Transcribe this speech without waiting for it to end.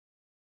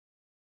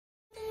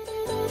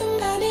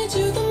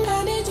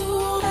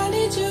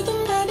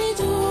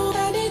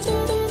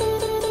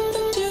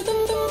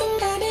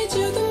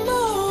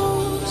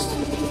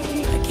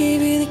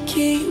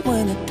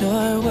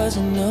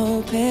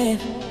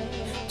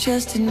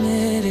just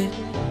admit it.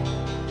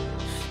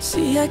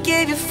 See, I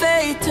gave you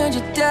faith, turned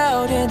your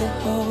doubt into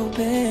hope,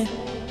 and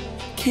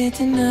can't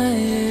deny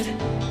it.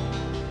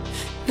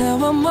 Now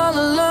I'm all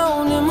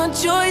alone and my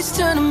joys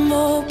turn them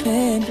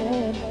open.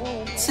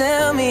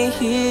 Tell me,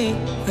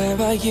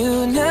 where are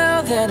you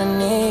now that I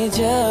need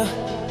you?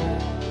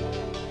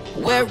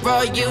 Where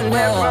are you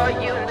now?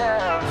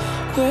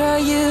 Where are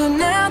you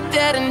now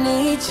that I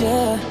need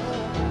you?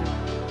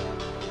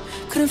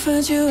 Couldn't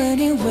find you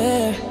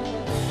anywhere.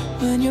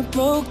 When you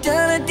broke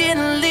down, I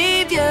didn't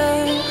leave you.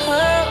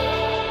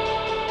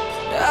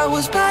 I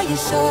was by your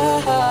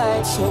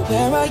side. So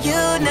where are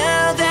you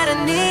now that I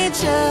need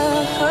you?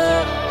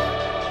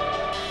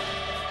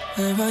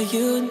 Where are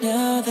you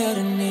now that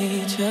I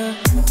need you?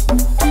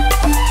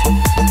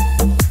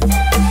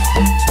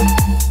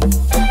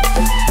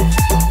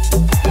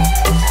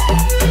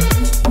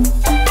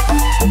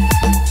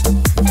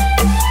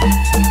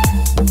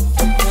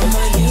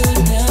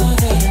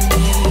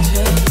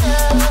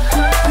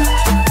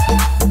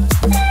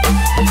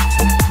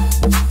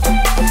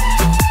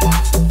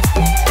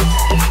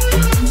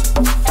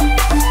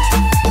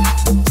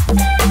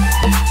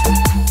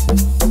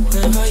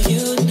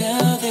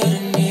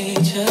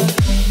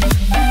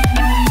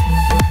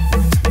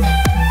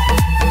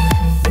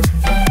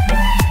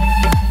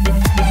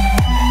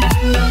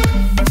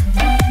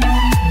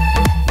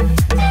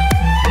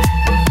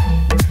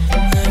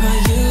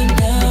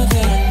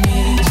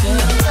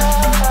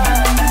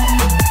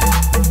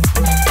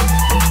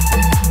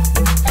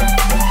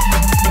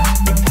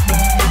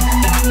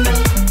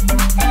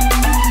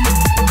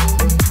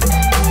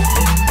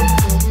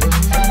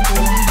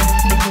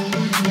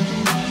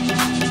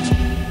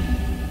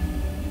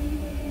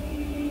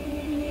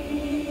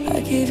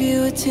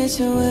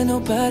 When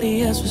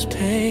nobody else was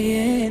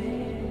paying.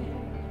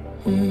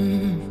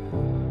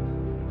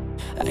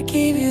 I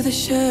gave you the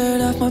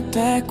shirt off my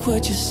back,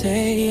 what you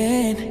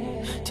saying,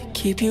 to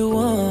keep you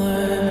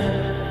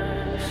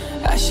warm.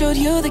 I showed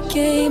you the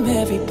game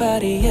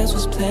everybody else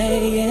was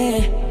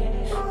playing.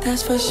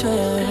 That's for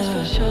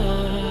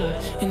sure.